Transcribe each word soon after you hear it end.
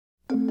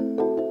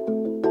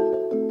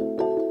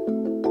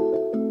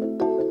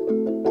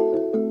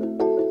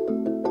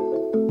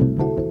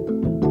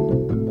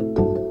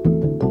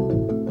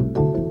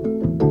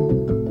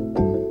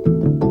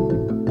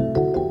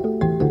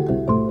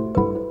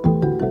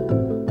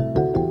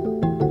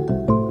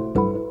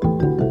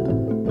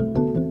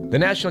The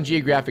National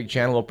Geographic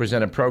Channel will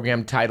present a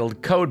program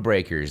titled Code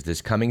Breakers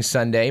this coming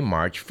Sunday,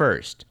 March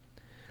 1st.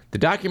 The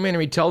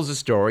documentary tells the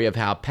story of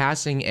how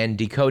passing and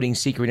decoding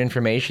secret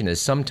information has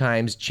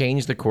sometimes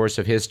changed the course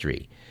of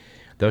history.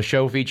 The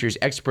show features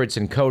experts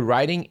in code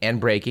writing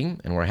and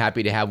breaking, and we're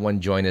happy to have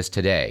one join us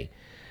today.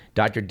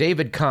 Dr.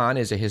 David Kahn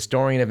is a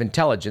historian of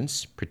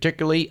intelligence,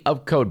 particularly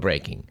of code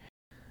breaking.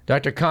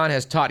 Dr. Kahn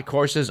has taught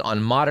courses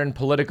on modern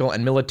political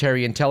and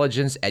military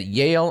intelligence at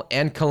Yale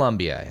and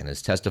Columbia and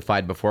has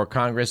testified before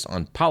Congress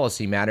on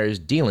policy matters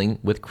dealing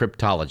with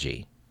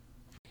cryptology.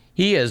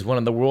 He is one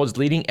of the world's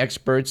leading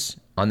experts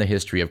on the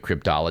history of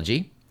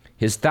cryptology.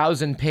 His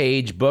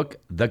 1,000-page book,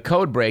 The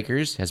Code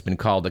Breakers, has been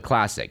called a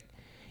classic.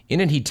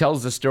 In it, he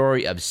tells the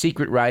story of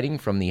secret writing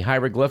from the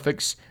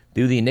hieroglyphics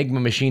through the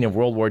Enigma machine of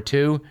World War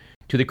II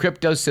to the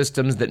crypto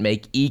systems that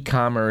make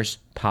e-commerce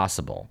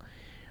possible.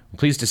 I'm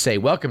pleased to say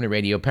welcome to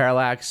Radio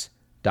Parallax,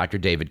 Dr.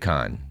 David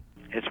Kahn.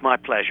 It's my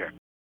pleasure.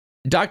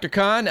 Dr.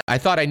 Kahn, I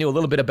thought I knew a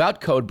little bit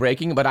about code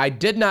breaking, but I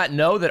did not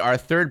know that our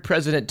third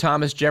president,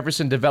 Thomas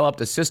Jefferson,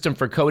 developed a system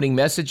for coding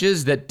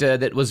messages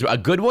that was a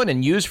good one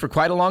and used for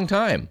quite a long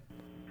time.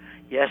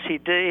 Yes, he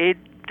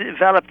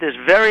developed this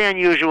very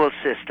unusual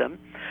system,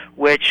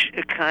 which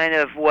kind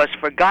of was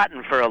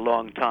forgotten for a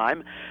long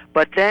time.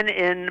 But then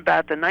in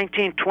about the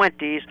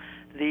 1920s,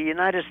 the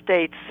United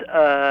States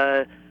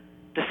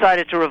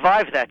decided to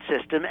revive that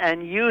system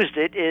and used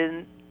it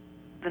in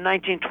the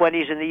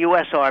 1920s in the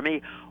U.S.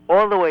 Army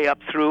all the way up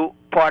through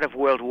part of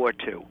World War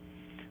II.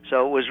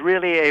 So it was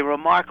really a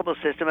remarkable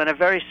system and a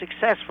very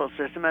successful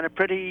system and a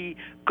pretty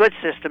good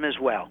system as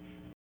well.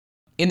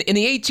 In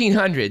the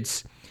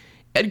 1800s,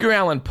 Edgar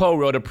Allan Poe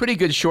wrote a pretty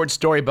good short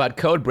story about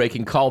code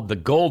breaking called The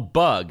Gold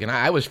Bug, and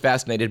I was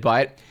fascinated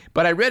by it.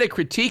 But I read a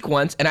critique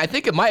once, and I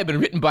think it might have been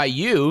written by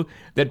you,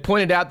 that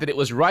pointed out that it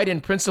was right in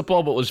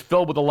principle but was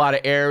filled with a lot of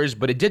errors,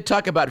 but it did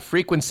talk about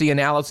frequency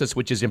analysis,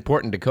 which is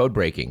important to code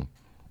breaking.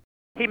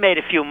 He made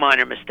a few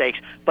minor mistakes,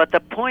 but the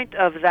point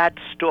of that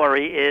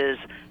story is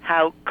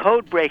how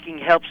code breaking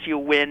helps you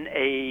win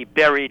a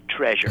buried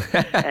treasure.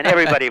 And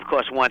everybody, of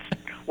course, wants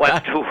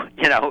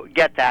to,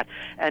 get that.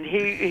 And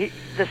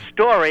the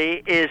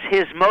story is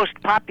his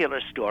most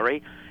popular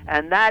story,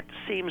 and that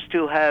seems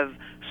to have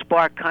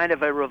sparked kind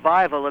of a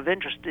revival of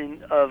interest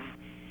in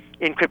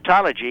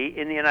cryptology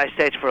in the United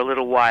States for a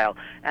little while.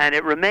 And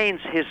it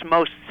remains his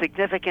most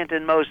significant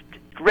and most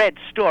read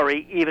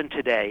story even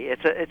today.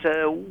 It's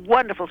a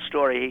wonderful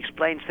story. He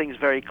explains things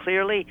very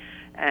clearly,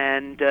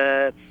 and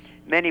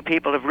many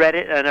people have read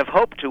it and have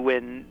hoped to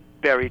win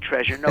buried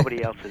treasure.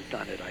 Nobody else has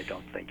done it, I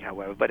don't think,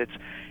 however. But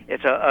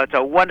it's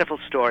a wonderful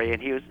story,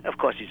 and he's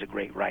a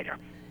great writer.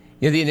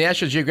 Yeah, the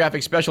National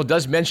Geographic Special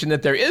does mention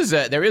that there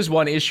is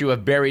one issue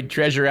of buried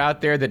treasure out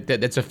there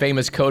that's a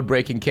famous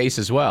code-breaking case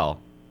as well.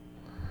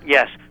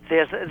 Yes,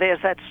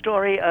 there's that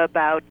story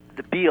about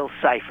the Beale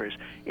ciphers,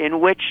 in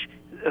which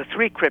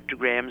 3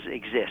 cryptograms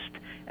exist.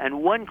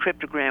 And one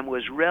cryptogram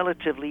was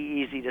relatively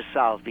easy to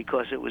solve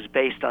because it was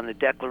based on the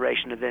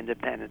Declaration of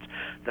Independence.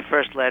 The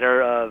first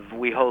letter of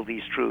 "We hold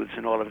these truths"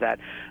 and all of that,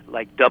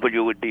 like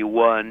W would be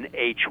 1,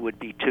 H would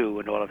be 2,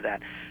 and all of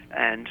that.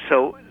 And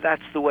so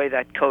that's the way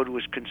that code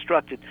was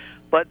constructed.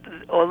 But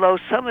although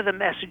some of the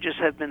messages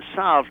have been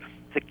solved,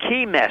 the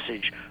key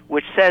message,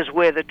 which says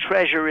where the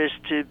treasure is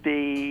to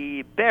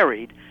be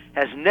buried,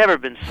 has never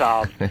been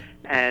solved.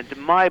 And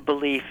my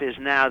belief is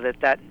now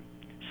that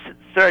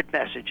third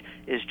message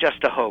is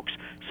just a hoax.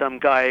 Some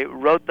guy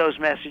wrote those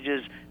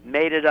messages,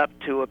 made it up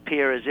to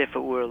appear as if it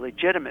were a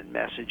legitimate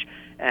message,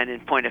 and in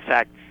point of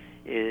fact,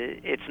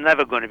 it's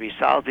never going to be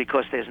solved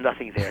because there's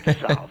nothing there to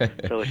solve.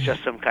 So it's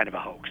just some kind of a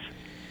hoax.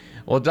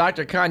 Well,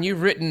 Dr. Kahn,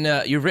 you've written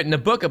a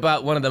book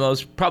about one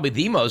of probably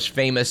the most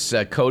famous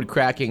code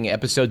cracking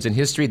episodes in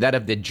history, that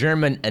of the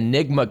German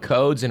Enigma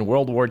codes in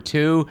World War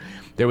II.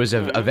 There was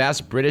a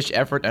vast British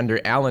effort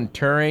under Alan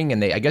Turing,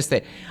 and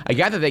I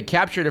gather they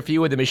captured a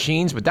few of the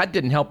machines, but that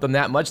didn't help them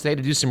that much. They had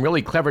to do some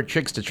really clever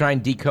tricks to try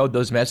and decode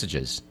those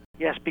messages.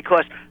 Yes,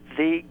 because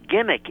the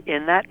gimmick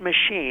in that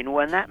machine,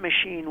 when that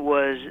machine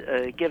was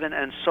given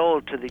and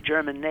sold to the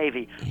German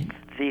Navy,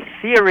 the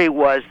theory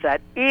was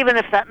that even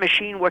if that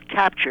machine were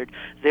captured,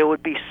 there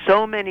would be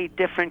so many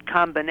different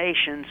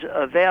combinations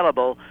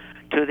available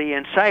to the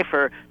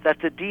encipher that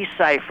the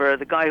decipher,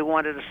 the guy who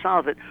wanted to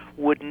solve it,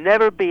 would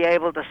never be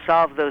able to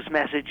solve those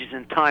messages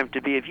in time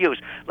to be of use.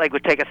 Like it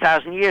would take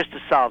 1,000 years to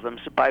solve them,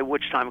 by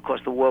which time, of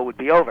course, the war would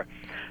be over.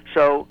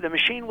 So the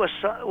machine was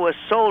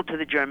sold to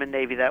the German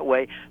Navy that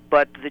way,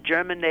 but the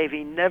German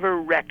Navy never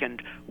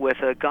reckoned with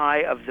a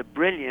guy of the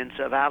brilliance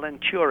of Alan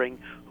Turing,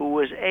 who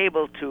was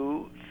able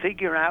to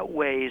figure out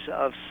ways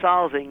of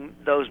solving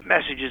those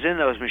messages in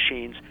those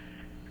machines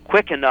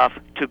quick enough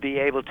to be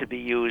able to be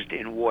used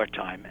in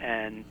wartime.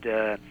 And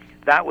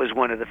that was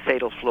one of the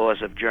fatal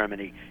flaws of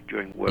Germany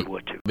during World War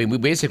II. I mean, we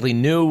basically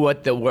knew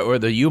where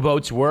the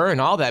U-boats were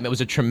and all that. It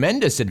was a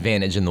tremendous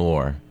advantage in the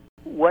war.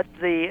 What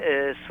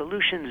the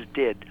solutions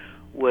did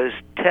was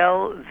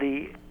tell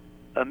the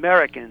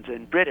Americans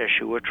and British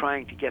who were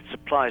trying to get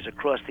supplies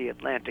across the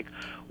Atlantic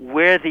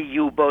where the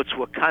U-boats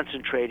were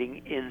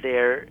concentrating in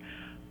their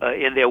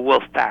in their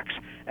wolf packs.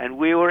 And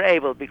we were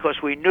able,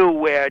 because we knew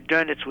where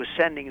Dönitz was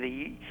sending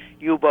the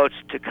U-boats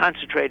to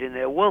concentrate in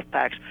their wolf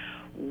packs,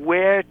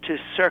 where to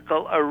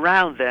circle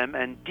around them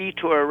and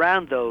detour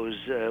around those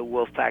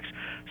wolf packs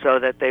so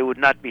that they would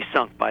not be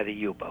sunk by the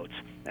U-boats.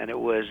 And it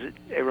was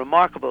a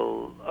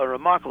remarkable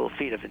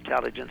feat of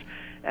intelligence,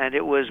 and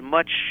it was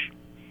much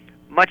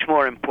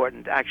more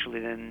important actually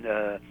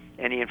than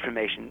any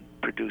information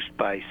produced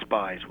by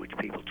spies, which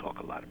people talk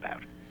a lot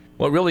about.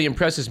 What really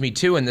impresses me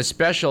too in the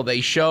special,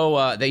 they show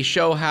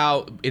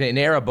how in an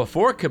era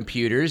before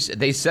computers,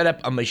 they set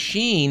up a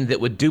machine that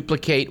would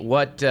duplicate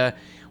what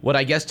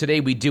I guess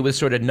today we do with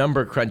sort of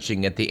number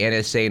crunching at the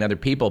NSA and other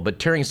people. But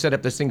Turing set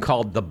up this thing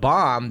called the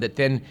bomb that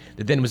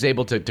then was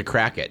able to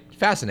crack it.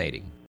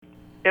 Fascinating.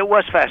 It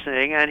was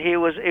fascinating, and he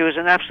was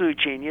an absolute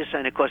genius.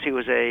 And of course, he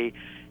was a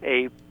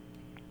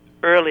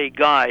early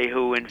guy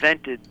who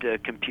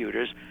invented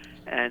computers.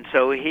 And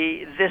so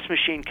this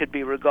machine could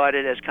be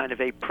regarded as kind of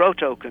a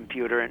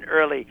proto-computer, an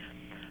early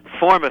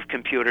form of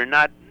computer.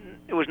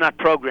 It was not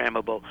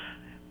programmable,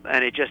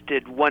 and it just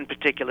did one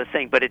particular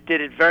thing, but it did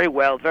it very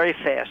well, very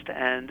fast,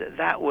 and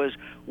that was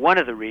one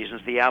of the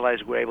reasons the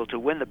Allies were able to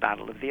win the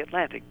Battle of the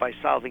Atlantic, by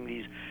solving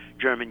these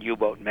German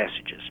U-boat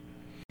messages.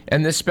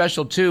 And this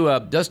special, too,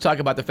 does talk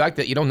about the fact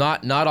that,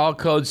 not all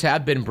codes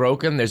have been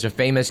broken. There's a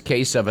famous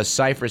case of a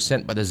cipher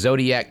sent by the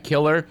Zodiac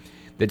Killer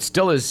that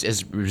still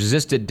is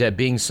resisted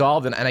being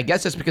solved, and I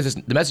guess that's because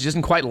the message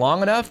isn't quite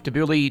long enough to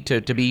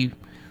be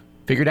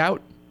figured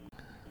out?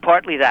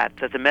 Partly that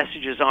the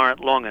messages aren't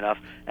long enough,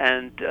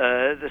 and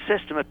the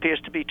system appears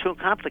to be too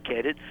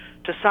complicated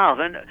to solve.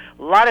 And a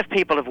lot of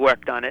people have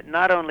worked on it,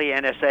 not only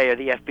NSA or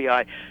the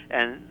FBI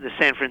and the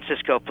San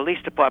Francisco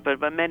Police Department,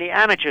 but many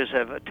amateurs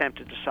have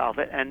attempted to solve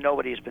it, and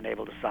nobody has been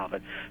able to solve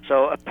it.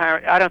 So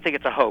I don't think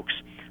it's a hoax.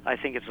 I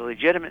think it's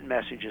legitimate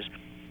messages,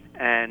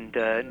 and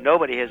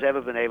nobody has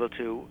ever been able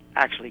to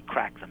actually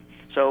crack them.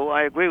 So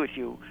I agree with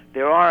you.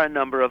 There are a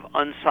number of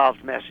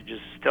unsolved messages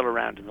still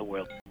around in the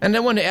world. And I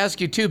want to ask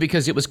you, too,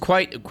 because it was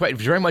quite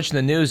very much in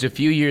the news a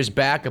few years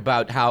back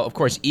about how, of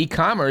course,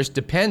 e-commerce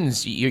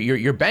depends,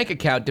 your bank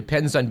account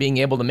depends on being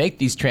able to make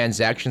these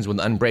transactions with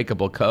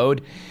unbreakable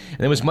code. And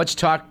there was much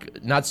talk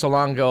not so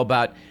long ago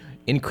about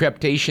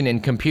encryptation in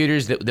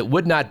computers that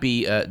would not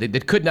be,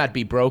 that could not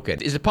be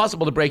broken. Is it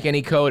possible to break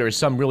any code, or is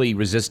some really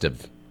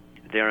resistive?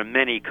 There are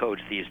many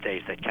codes these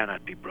days that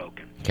cannot be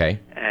broken. Okay.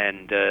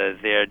 And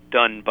they're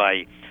done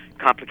by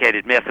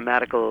complicated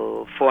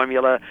mathematical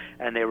formula,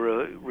 and they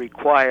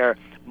require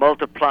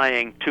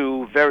multiplying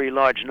two very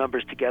large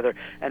numbers together.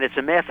 And it's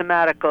a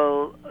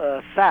mathematical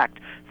fact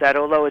that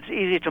although it's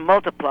easy to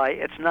multiply,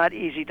 it's not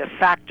easy to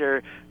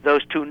factor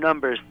those two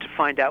numbers to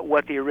find out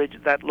what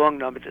that long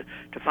number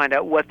to find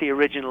out what the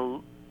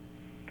original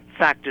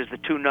factors the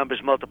two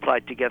numbers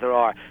multiplied together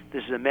are.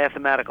 This is a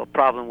mathematical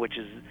problem which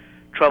has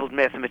troubled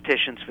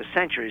mathematicians for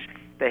centuries.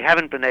 They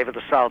haven't been able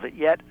to solve it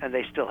yet, and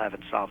they still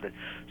haven't solved it.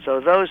 So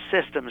those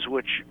systems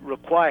which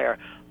require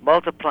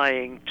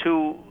multiplying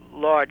two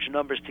large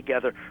numbers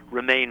together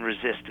remain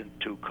resistant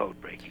to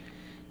code breaking.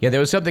 Yeah, there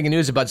was something in the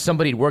news about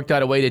somebody had worked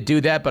out a way to do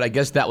that, but I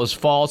guess that was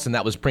false and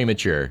that was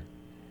premature.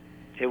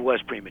 It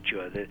was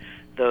premature.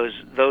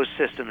 Those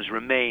systems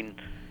remain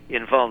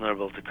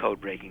invulnerable to code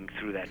breaking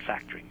through that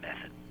factoring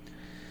method.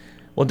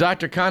 Well,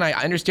 Dr. Kahn, I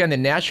understand the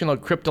National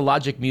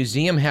Cryptologic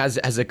Museum has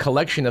a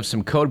collection of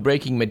some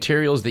code-breaking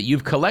materials that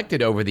you've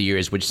collected over the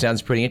years, which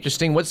sounds pretty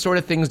interesting. What sort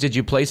of things did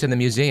you place in the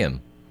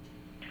museum?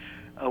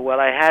 Well,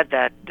 I had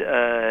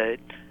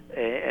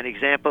an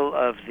example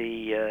of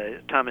the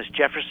Thomas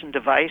Jefferson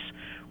device,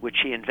 which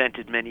he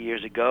invented many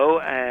years ago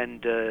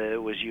and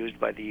was used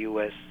by the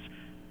U.S.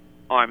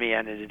 Army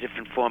and in a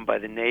different form by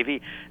the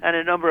Navy, and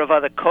a number of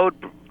other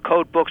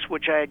code books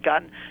which I had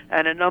gotten,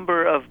 and a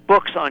number of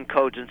books on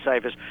codes and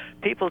ciphers.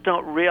 People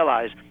don't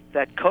realize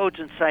that codes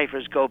and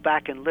ciphers go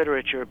back in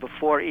literature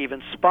before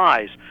even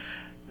spies.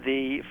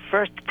 The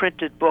first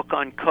printed book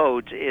on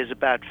codes is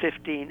about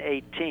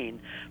 1518,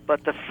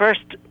 but the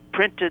first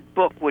printed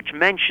book which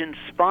mentions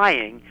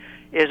spying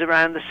is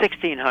around the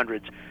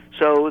 1600s.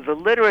 So the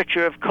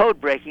literature of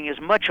code breaking is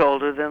much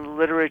older than the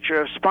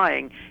literature of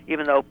spying,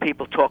 even though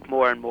people talk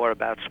more and more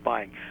about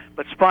spying.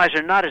 But spies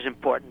are not as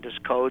important as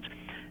codes.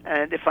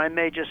 And if I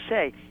may just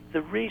say,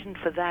 the reason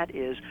for that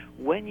is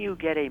when you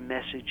get a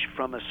message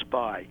from a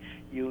spy,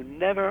 you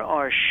never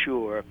are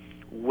sure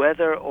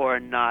whether or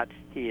not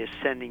he is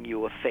sending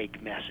you a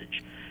fake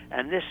message.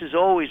 And this has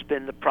always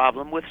been the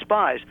problem with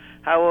spies.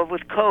 However,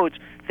 with codes,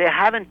 there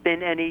haven't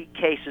been any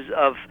cases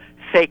of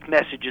fake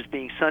messages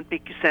being sent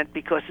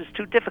because it's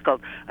too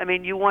difficult. I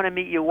mean, you want to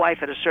meet your wife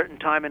at a certain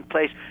time and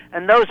place,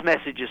 and those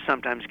messages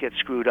sometimes get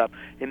screwed up.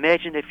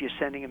 Imagine if you're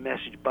sending a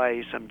message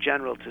by some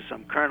general to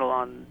some colonel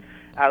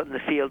out in the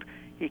field.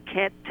 He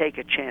can't take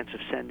a chance of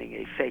sending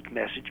a fake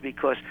message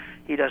because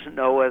he doesn't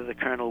know whether the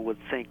colonel would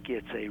think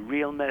it's a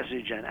real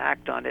message and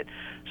act on it.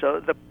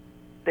 So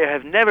there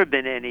have never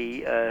been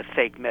any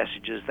fake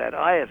messages that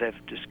I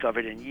have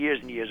discovered in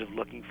years and years of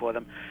looking for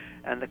them,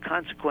 and the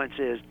consequence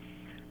is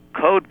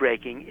code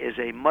breaking is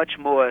a much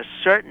more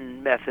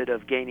certain method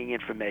of gaining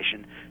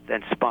information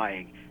than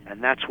spying,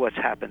 and that's what's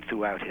happened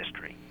throughout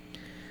history.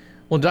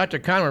 Well, Dr.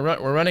 Kahn,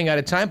 we're running out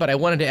of time, but I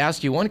wanted to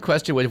ask you one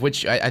question, which,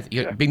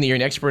 Sure. being that you're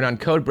an expert on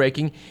code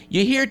breaking,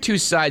 you hear two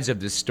sides of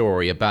this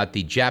story about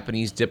the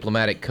Japanese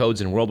diplomatic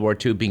codes in World War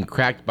II being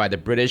cracked by the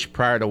British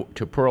prior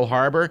to Pearl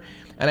Harbor,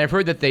 and I've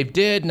heard that they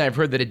did, and I've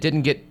heard that it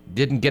didn't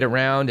get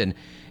around,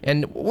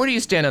 and where do you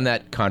stand on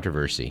that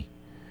controversy?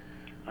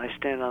 I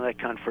stand on that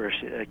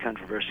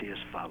controversy as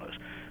follows.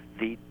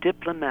 The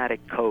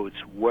diplomatic codes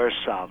were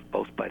solved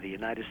both by the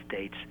United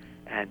States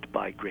and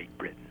by Great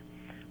Britain,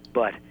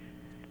 but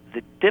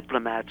the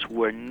diplomats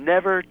were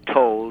never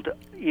told,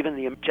 even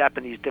the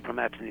Japanese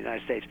diplomats in the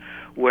United States,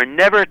 were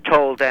never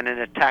told that an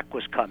attack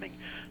was coming.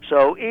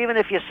 So even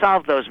if you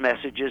solved those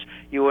messages,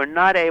 you were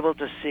not able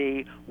to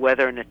see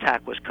whether an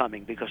attack was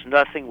coming because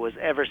nothing was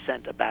ever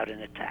sent about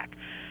an attack.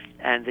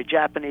 And the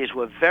Japanese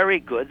were very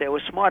good. They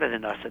were smarter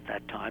than us at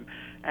that time,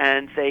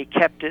 and they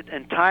kept it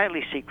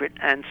entirely secret.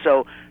 And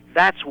so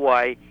that's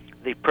why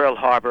the Pearl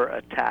Harbor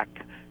attack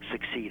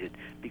succeeded,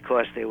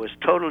 because there was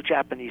total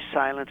Japanese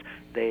silence.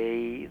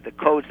 The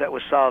codes that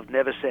were solved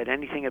never said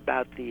anything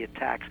about the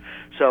attacks.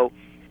 So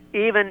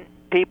even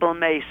people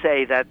may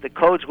say that the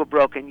codes were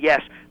broken,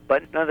 yes,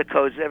 but none of the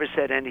codes ever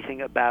said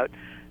anything about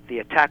the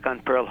attack on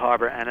Pearl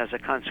Harbor, and as a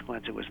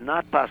consequence, it was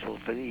not possible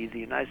for either the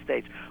United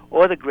States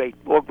or Great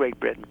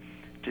Britain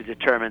to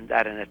determine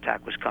that an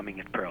attack was coming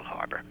at Pearl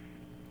Harbor.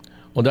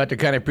 Well, Dr.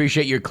 Kahn, I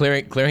appreciate your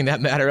clearing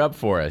that matter up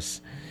for us.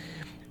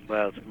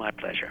 Well, it's my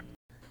pleasure.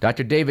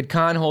 Dr. David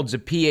Kahn holds a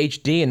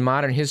Ph.D. in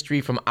modern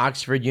history from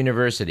Oxford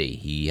University.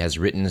 He has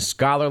written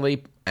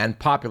scholarly and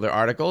popular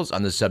articles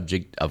on the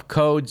subject of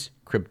codes,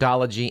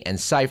 cryptology, and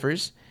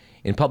ciphers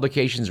in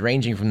publications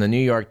ranging from the New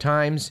York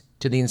Times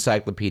to the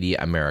Encyclopedia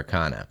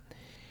Americana.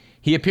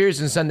 He appears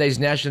in Sunday's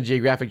National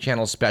Geographic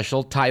Channel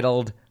special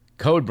titled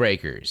Code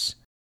Breakers.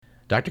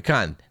 Dr.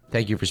 Kahn,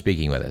 thank you for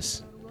speaking with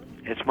us.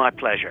 It's my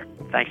pleasure.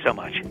 Thanks so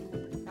much.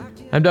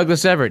 I'm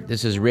Douglas Everett.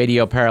 This is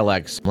Radio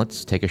Parallax.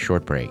 Let's take a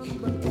short break.